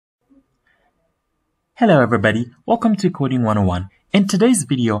Hello everybody, welcome to Coding 101. In today's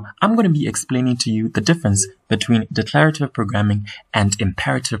video, I'm going to be explaining to you the difference between declarative programming and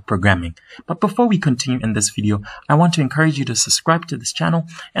imperative programming. But before we continue in this video, I want to encourage you to subscribe to this channel,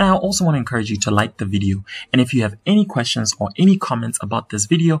 and I also want to encourage you to like the video. And if you have any questions or any comments about this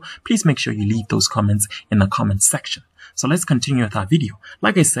video, please make sure you leave those comments in the comments section. So let's continue with our video.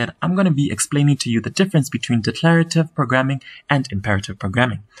 Like I said, I'm going to be explaining to you the difference between declarative programming and imperative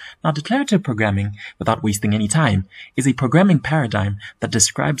programming. Now, declarative programming, without wasting any time, is a programming paradigm that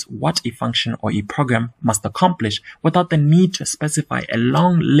describes what a function or a program must accomplish without the need to specify a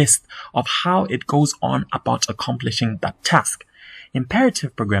long list of how it goes on about accomplishing that task.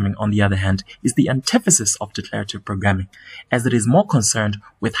 Imperative programming, on the other hand, is the antithesis of declarative programming, as it is more concerned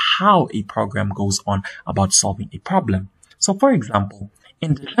with how a program goes on about solving a problem. So, for example,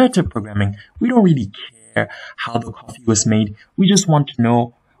 in declarative programming, we don't really care how the coffee was made. We just want to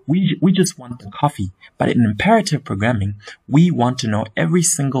know, we just want the coffee. But in imperative programming, we want to know every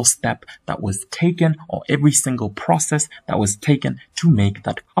single step that was taken or every single process that was taken to make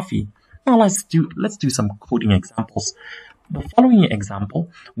that coffee. Now, let's do some coding examples. The following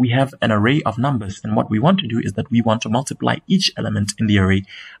example, we have an array of numbers, and what we want to do is that we want to multiply each element in the array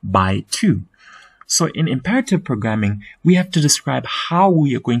by 2. So in imperative programming, we have to describe how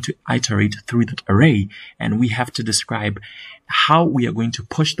we are going to iterate through that array, and we have to describe how we are going to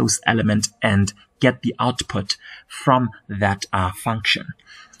push those elements and get the output from that function.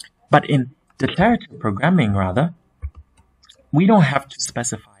 But in declarative programming, rather, we don't have to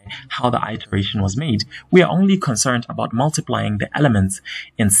specify how the iteration was made. We are only concerned about multiplying the elements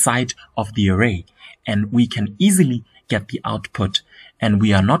inside of the array, and we can easily get the output, and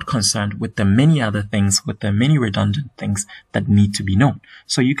we are not concerned with the many other things, with the many redundant things that need to be known.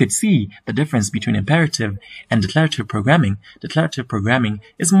 So you could see the difference between imperative and declarative programming. Declarative programming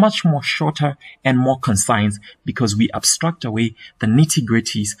is much more shorter and more concise because we abstract away the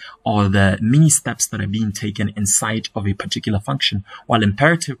nitty-gritties or the mini steps that are being taken inside of a particular function, while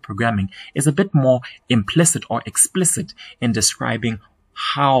imperative programming is a bit more implicit or explicit in describing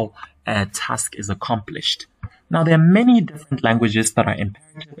how a task is accomplished. Now, there are many different languages that are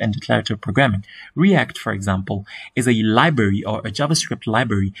imperative and declarative programming. React, for example, is a library or a JavaScript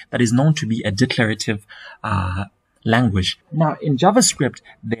library that is known to be a declarative language. Now, in JavaScript,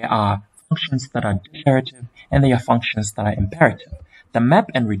 there are functions that are declarative and there are functions that are imperative. The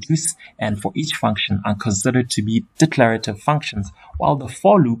map and reduce and for each function are considered to be declarative functions, while the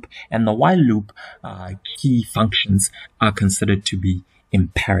for loop and the while loop key functions are considered to be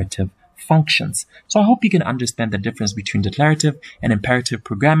imperative functions. So I hope you can understand the difference between declarative and imperative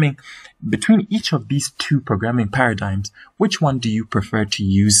programming. Between each of these two programming paradigms, which one do you prefer to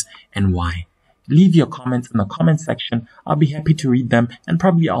use and why? Leave your comments in the comment section. I'll be happy to read them, and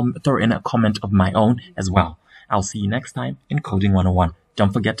probably I'll throw in a comment of my own as well. I'll see you next time in Coding 101.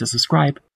 Don't forget to subscribe.